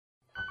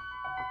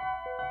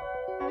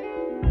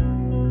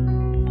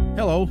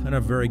Hello, and a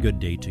very good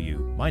day to you.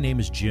 My name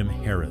is Jim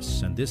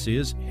Harris, and this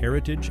is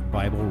Heritage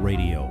Bible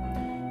Radio.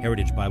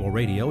 Heritage Bible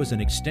Radio is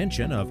an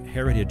extension of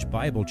Heritage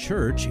Bible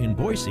Church in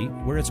Boise,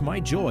 where it's my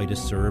joy to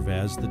serve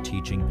as the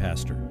teaching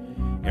pastor.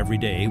 Every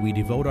day, we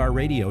devote our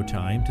radio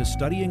time to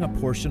studying a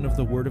portion of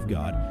the Word of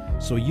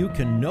God so you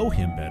can know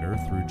Him better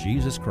through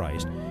Jesus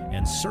Christ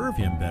and serve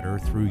Him better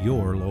through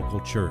your local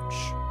church.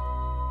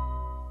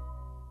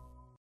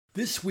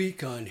 This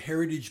week on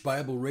Heritage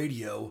Bible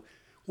Radio,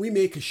 we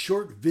make a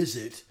short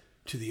visit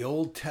to the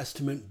Old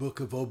Testament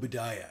book of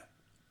Obadiah.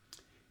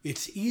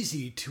 It's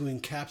easy to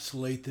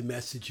encapsulate the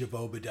message of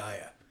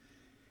Obadiah.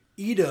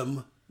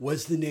 Edom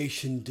was the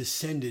nation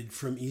descended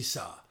from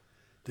Esau,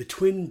 the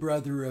twin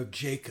brother of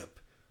Jacob,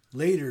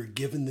 later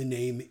given the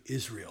name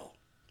Israel.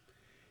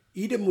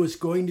 Edom was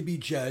going to be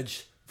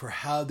judged for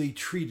how they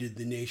treated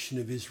the nation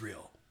of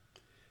Israel.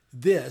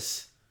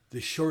 This,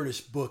 the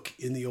shortest book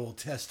in the Old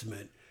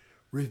Testament,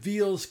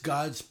 reveals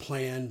God's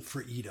plan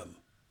for Edom.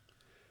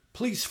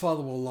 Please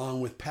follow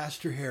along with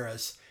Pastor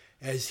Harris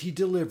as he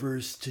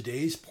delivers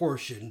today's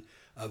portion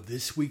of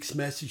this week's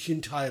message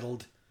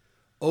entitled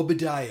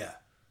Obadiah,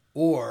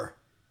 or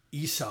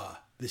Esau,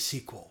 the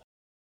sequel.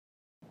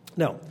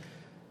 Now,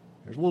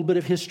 there's a little bit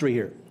of history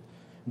here.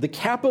 The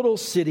capital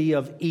city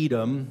of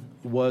Edom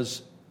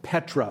was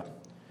Petra.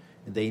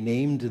 They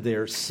named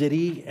their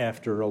city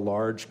after a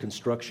large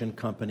construction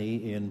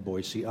company in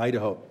Boise,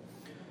 Idaho.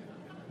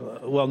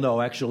 Well, no,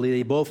 actually,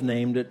 they both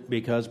named it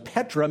because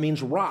Petra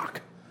means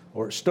rock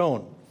or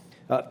stone.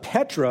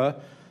 Petra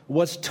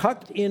was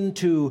tucked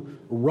into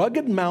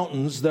rugged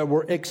mountains that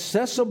were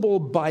accessible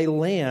by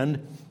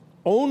land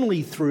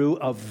only through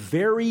a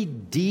very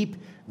deep,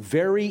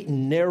 very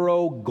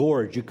narrow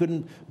gorge. You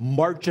couldn't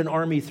march an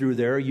army through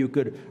there. You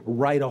could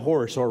ride a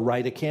horse or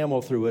ride a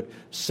camel through it,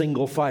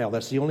 single file.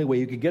 That's the only way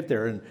you could get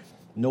there. And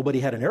nobody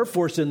had an air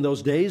force in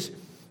those days.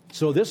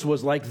 So this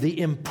was like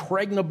the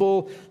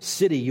impregnable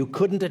city. You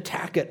couldn't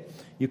attack it.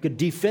 You could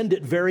defend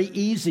it very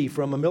easy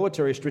from a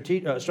military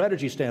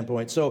strategy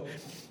standpoint. So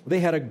they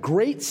had a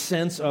great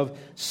sense of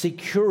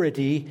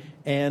security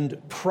and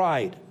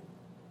pride.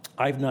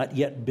 I've not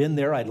yet been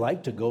there. I'd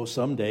like to go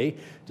someday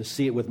to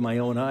see it with my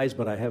own eyes,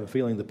 but I have a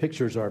feeling the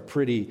pictures are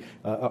pretty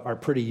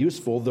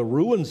useful. The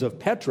ruins of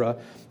Petra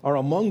are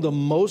among the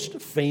most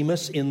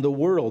famous in the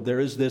world. There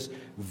is this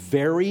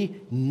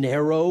very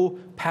narrow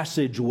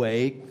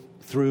passageway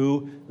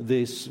through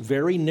this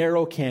very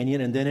narrow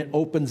canyon, and then it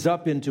opens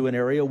up into an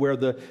area where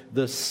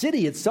the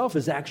city itself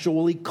is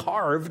actually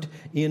carved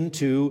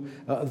into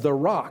the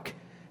rock.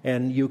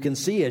 And you can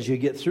see as you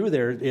get through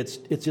there, it's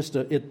just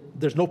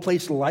there's no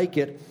place like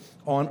it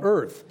on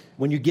earth.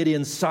 When you get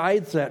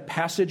inside that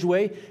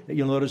passageway,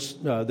 you'll notice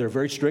they're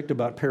very strict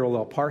about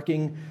parallel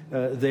parking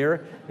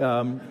there.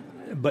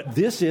 But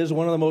this is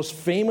one of the most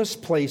famous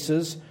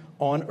places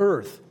on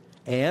earth.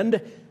 And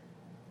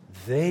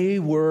they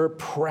were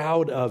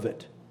proud of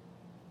it.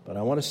 But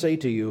I want to say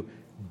to you,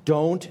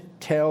 don't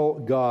tell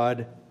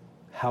God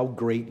how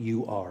great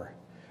you are.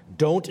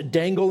 Don't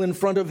dangle in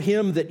front of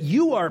Him that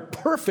you are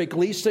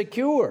perfectly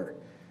secure.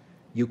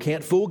 You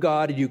can't fool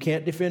God and you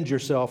can't defend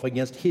yourself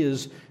against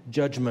His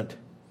judgment.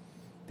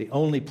 The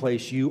only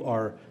place you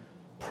are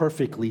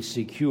perfectly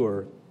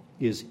secure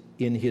is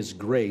in His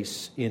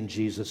grace in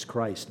Jesus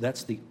Christ.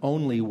 That's the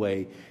only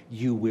way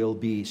you will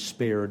be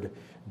spared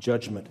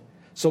judgment.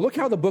 So look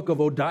how the book of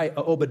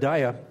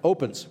Obadiah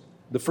opens,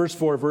 the first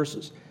 4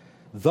 verses.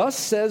 Thus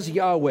says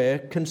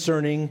Yahweh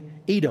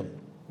concerning Edom.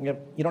 You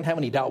don't have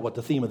any doubt what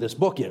the theme of this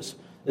book is.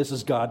 This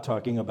is God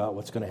talking about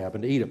what's going to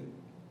happen to Edom.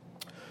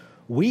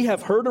 We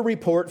have heard a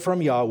report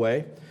from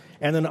Yahweh,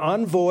 and an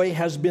envoy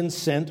has been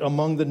sent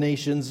among the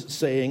nations,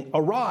 saying,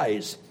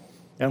 Arise,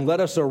 and let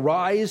us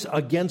arise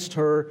against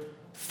her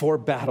for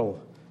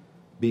battle.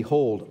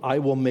 Behold, I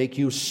will make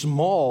you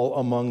small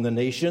among the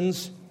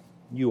nations.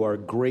 You are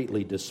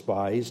greatly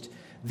despised.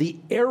 The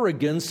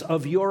arrogance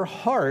of your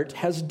heart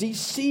has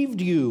deceived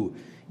you,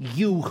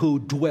 you who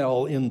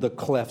dwell in the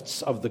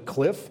clefts of the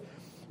cliff,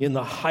 in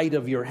the height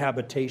of your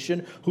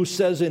habitation, who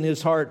says in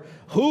his heart,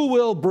 who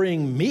will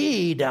bring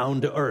me down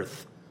to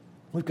earth?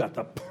 We've got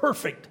the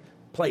perfect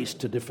place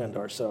to defend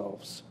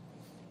ourselves.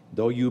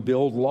 Though you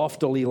build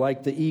loftily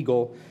like the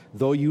eagle,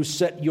 though you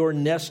set your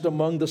nest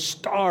among the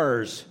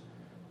stars,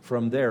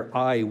 from there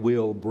I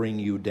will bring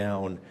you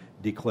down,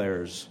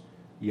 declares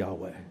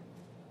Yahweh.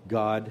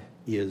 God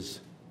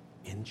is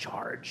in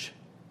charge,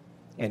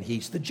 and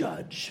He's the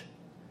judge,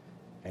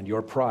 and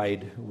your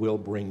pride will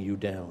bring you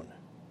down.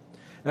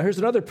 Now here's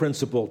another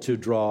principle to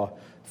draw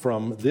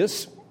from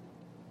this.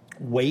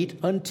 Wait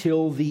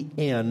until the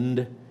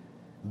end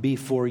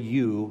before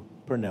you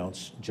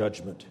pronounce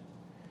judgment.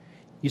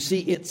 You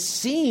see, it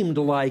seemed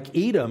like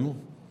Edom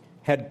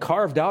had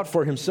carved out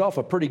for himself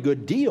a pretty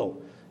good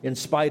deal in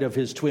spite of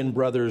his twin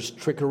brother's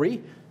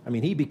trickery. I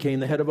mean, he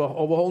became the head of a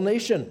whole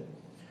nation.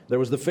 There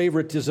was the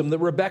favoritism that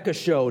Rebekah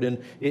showed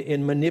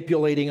in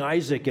manipulating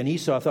Isaac, and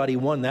Esau thought he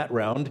won that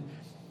round.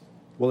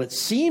 Well, it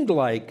seemed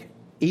like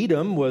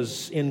Edom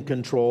was in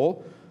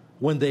control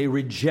when they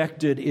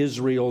rejected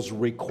Israel's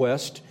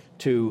request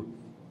to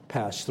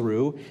pass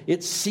through.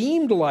 It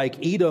seemed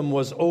like Edom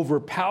was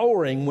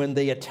overpowering when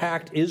they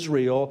attacked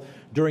Israel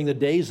during the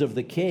days of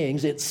the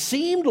kings. It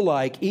seemed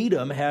like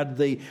Edom had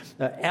the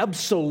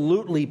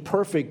absolutely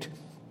perfect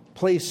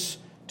place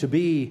to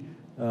be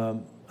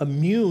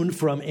immune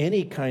from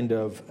any kind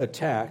of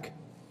attack.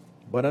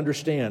 But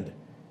understand,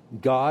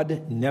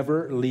 God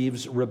never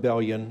leaves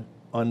rebellion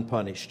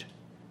unpunished.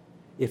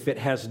 If it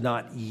has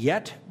not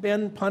yet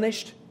been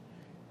punished,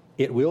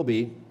 it will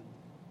be.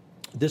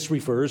 This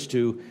refers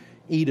to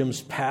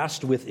Edom's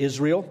past with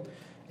Israel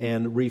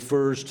and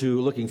refers to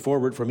looking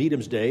forward from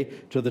Edom's day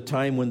to the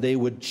time when they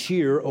would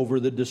cheer over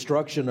the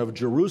destruction of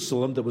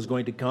Jerusalem that was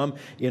going to come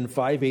in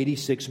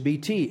 586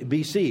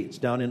 BC. It's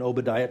down in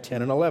Obadiah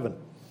 10 and 11.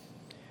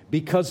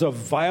 Because of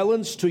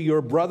violence to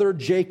your brother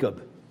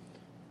Jacob,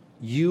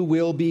 you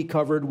will be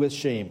covered with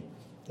shame,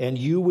 and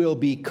you will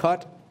be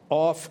cut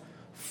off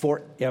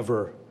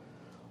forever.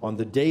 On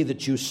the day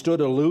that you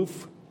stood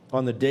aloof,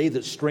 on the day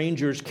that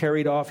strangers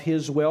carried off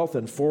his wealth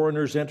and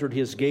foreigners entered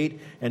his gate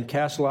and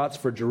cast lots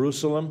for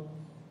Jerusalem,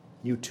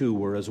 you too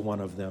were as one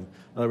of them.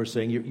 In other words,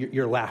 saying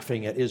you're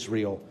laughing at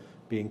Israel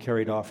being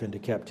carried off into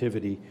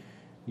captivity.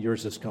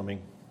 Yours is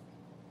coming.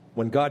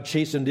 When God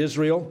chastened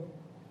Israel,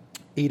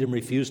 Edom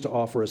refused to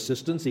offer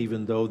assistance,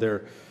 even though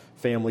their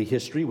family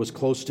history was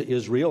close to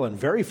Israel and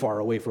very far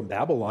away from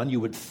Babylon.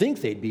 You would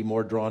think they'd be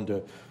more drawn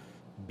to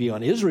be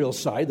on Israel's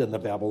side than the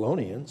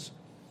Babylonians.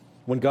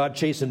 When God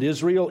chastened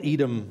Israel,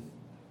 Edom,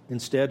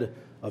 instead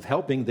of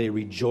helping, they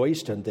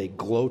rejoiced and they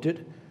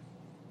gloated.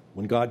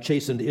 When God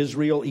chastened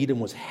Israel, Edom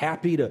was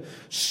happy to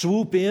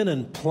swoop in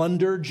and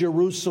plunder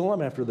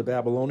Jerusalem after the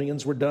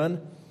Babylonians were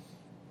done.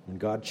 When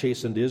God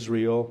chastened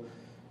Israel,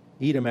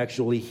 Edom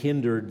actually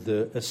hindered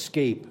the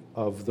escape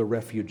of the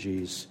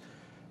refugees.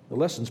 The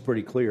lesson's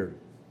pretty clear.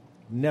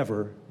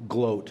 Never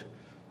gloat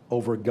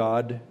over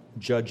God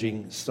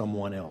judging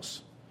someone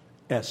else,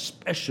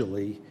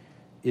 especially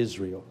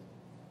Israel.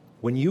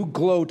 When you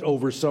gloat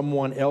over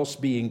someone else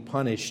being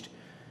punished,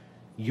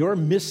 you're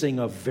missing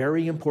a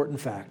very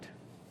important fact.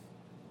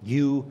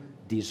 You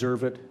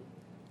deserve it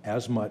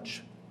as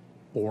much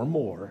or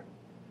more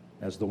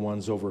as the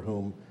ones over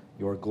whom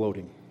you're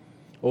gloating.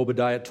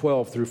 Obadiah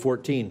 12 through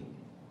 14.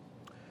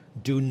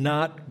 Do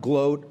not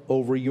gloat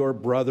over your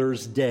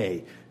brother's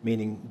day,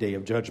 meaning day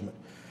of judgment,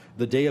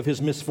 the day of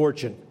his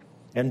misfortune.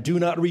 And do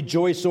not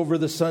rejoice over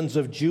the sons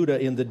of Judah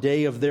in the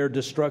day of their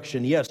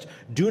destruction. Yes,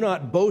 do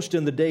not boast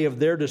in the day of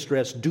their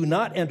distress. Do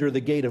not enter the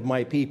gate of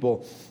my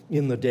people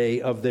in the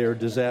day of their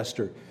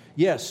disaster.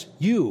 Yes,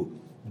 you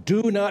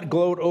do not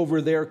gloat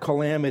over their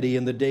calamity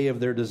in the day of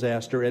their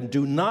disaster, and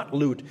do not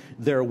loot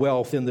their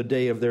wealth in the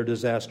day of their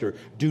disaster.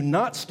 Do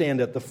not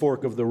stand at the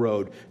fork of the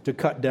road to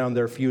cut down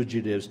their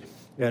fugitives,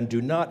 and do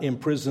not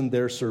imprison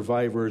their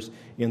survivors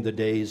in the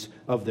days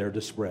of their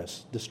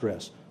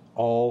distress.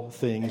 All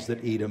things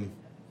that Edom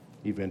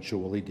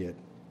eventually did.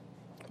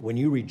 When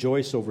you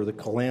rejoice over the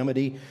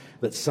calamity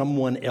that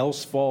someone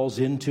else falls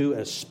into,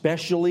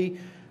 especially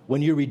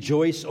when you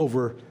rejoice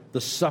over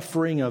the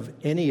suffering of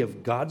any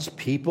of God's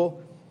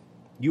people,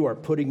 you are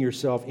putting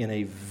yourself in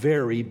a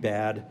very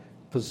bad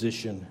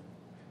position.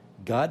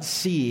 God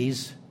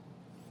sees,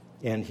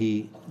 and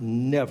he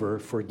never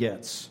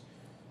forgets.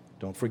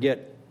 Don't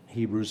forget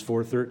Hebrews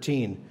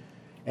 4:13.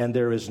 And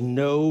there is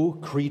no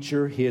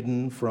creature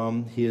hidden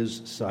from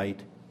his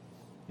sight,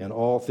 and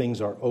all things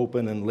are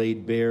open and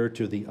laid bare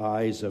to the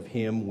eyes of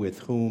him with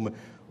whom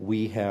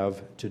we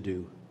have to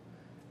do.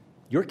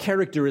 Your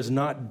character is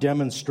not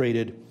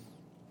demonstrated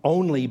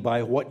only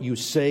by what you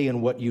say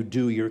and what you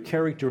do. Your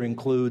character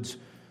includes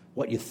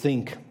what you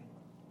think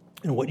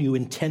and what you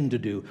intend to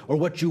do, or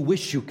what you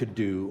wish you could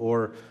do,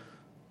 or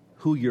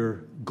who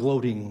you're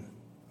gloating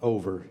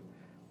over.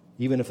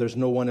 Even if there's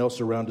no one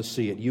else around to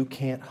see it, you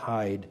can't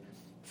hide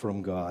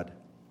from God.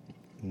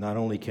 Not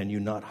only can you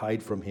not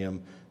hide from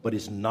him, but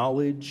his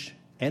knowledge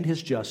and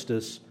his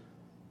justice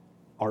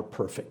are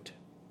perfect.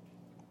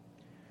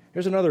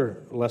 Here's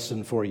another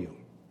lesson for you.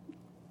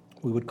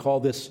 We would call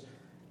this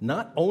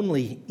not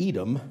only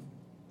Edom.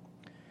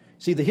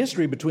 See, the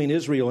history between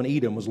Israel and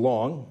Edom was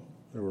long.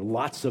 There were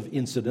lots of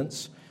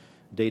incidents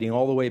dating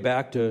all the way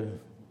back to,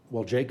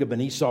 Jacob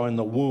and Esau in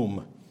the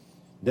womb,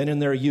 then in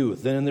their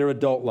youth, then in their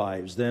adult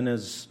lives, then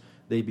as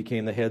they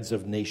became the heads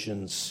of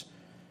nations.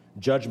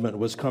 Judgment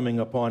was coming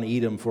upon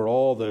Edom for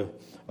all the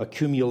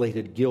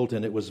accumulated guilt,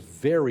 and it was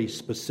very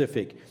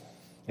specific.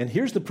 And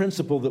here's the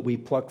principle that we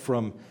pluck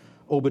from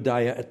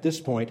Obadiah at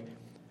this point.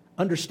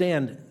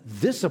 Understand,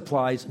 this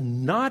applies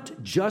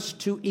not just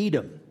to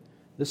Edom.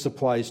 This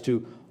applies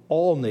to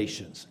all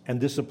nations,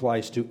 and this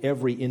applies to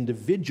every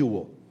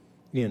individual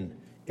in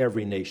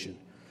every nation.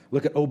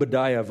 Look at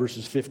Obadiah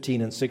verses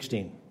 15 and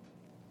 16.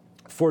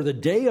 For the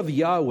day of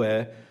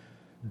Yahweh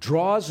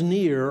draws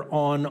near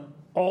on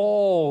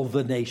all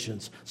the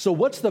nations. So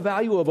what's the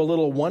value of a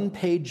little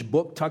one-page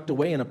book tucked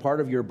away in a part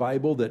of your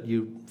Bible that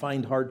you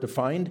find hard to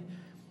find?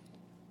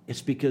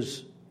 It's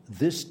because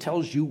this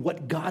tells you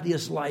what God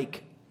is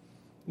like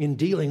in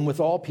dealing with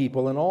all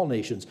people and all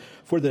nations.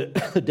 For the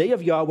day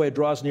of Yahweh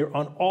draws near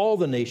on all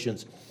the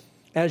nations.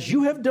 As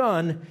you have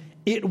done,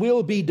 it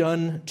will be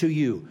done to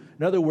you.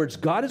 In other words,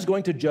 God is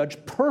going to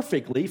judge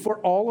perfectly for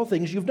all the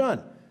things you've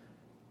done.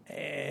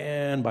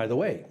 And by the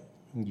way,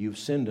 you've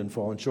sinned and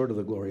fallen short of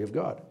the glory of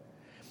God.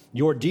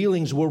 Your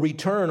dealings will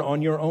return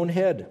on your own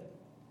head,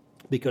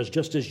 because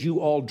just as you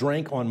all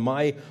drank on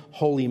my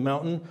holy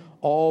mountain,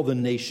 all the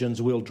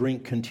nations will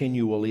drink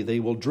continually. They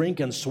will drink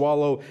and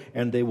swallow,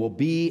 and they will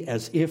be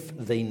as if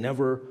they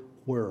never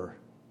were.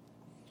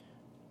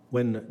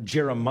 When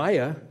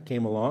Jeremiah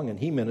came along and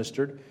he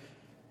ministered,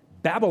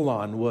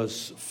 Babylon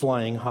was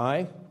flying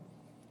high.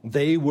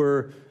 They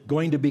were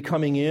going to be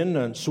coming in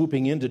and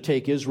swooping in to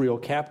take Israel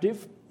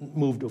captive,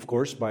 moved, of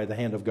course, by the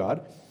hand of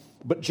God.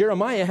 But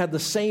Jeremiah had the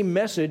same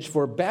message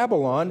for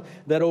Babylon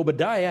that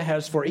Obadiah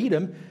has for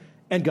Edom,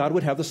 and God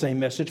would have the same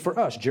message for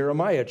us.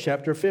 Jeremiah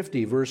chapter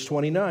 50, verse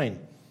 29.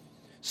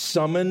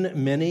 Summon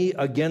many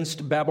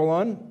against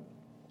Babylon,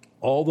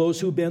 all those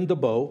who bend the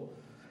bow,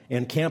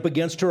 and camp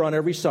against her on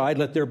every side.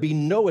 Let there be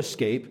no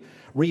escape.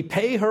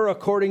 Repay her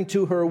according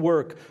to her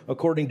work,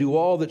 according to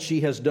all that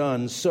she has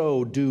done,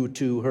 so do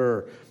to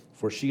her.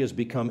 For she has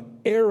become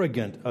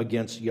arrogant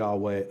against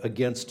Yahweh,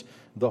 against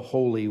the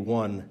Holy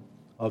One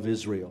of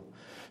Israel.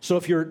 So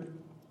if you're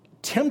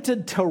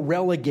tempted to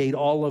relegate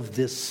all of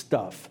this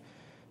stuff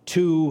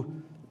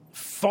to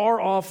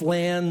far-off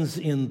lands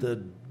in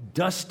the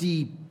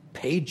dusty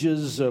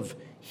pages of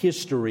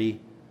history,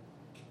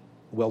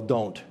 well,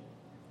 don't.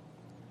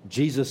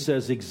 Jesus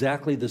says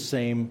exactly the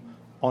same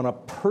on a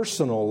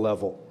personal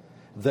level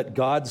that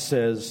God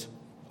says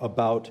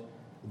about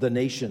the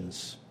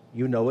nations.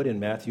 You know it in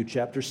Matthew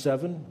chapter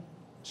 7,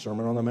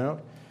 Sermon on the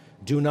Mount.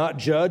 Do not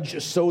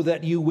judge so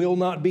that you will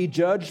not be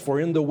judged, for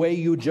in the way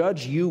you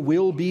judge, you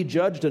will be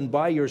judged, and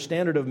by your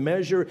standard of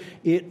measure,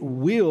 it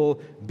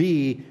will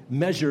be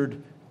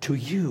measured to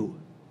you.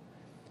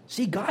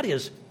 See, God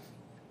is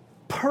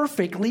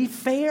perfectly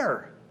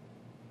fair,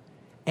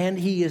 and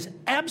he is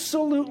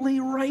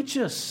absolutely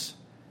righteous,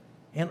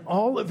 and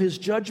all of his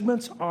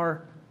judgments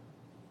are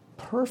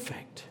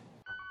perfect.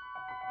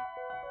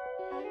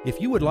 If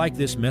you would like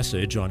this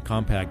message on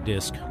compact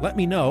disc, let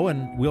me know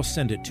and we'll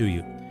send it to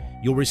you.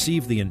 You'll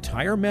receive the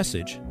entire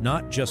message,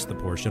 not just the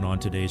portion on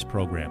today's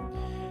program.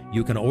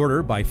 You can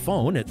order by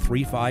phone at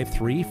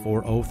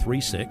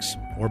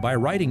 353-4036 or by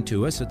writing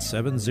to us at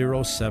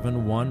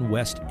 7071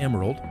 West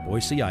Emerald,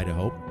 Boise,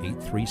 Idaho,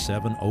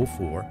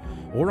 83704,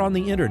 or on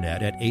the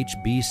internet at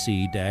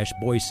hbc-boise.org.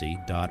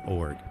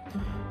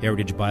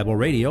 Heritage Bible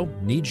Radio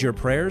needs your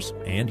prayers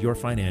and your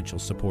financial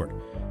support.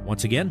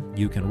 Once again,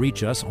 you can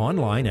reach us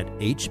online at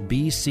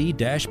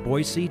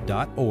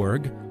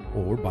hbc-boise.org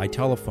or by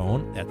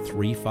telephone at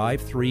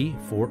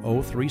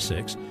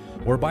 353-4036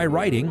 or by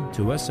writing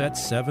to us at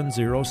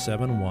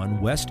 7071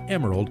 West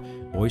Emerald,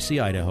 Boise,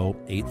 Idaho,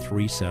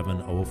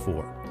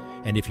 83704.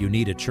 And if you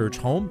need a church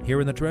home here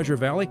in the Treasure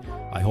Valley,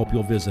 I hope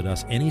you'll visit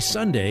us any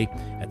Sunday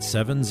at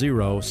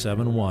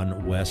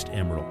 7071 West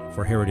Emerald.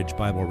 For Heritage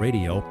Bible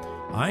Radio,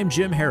 I'm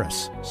Jim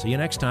Harris. See you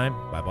next time.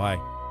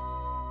 Bye-bye.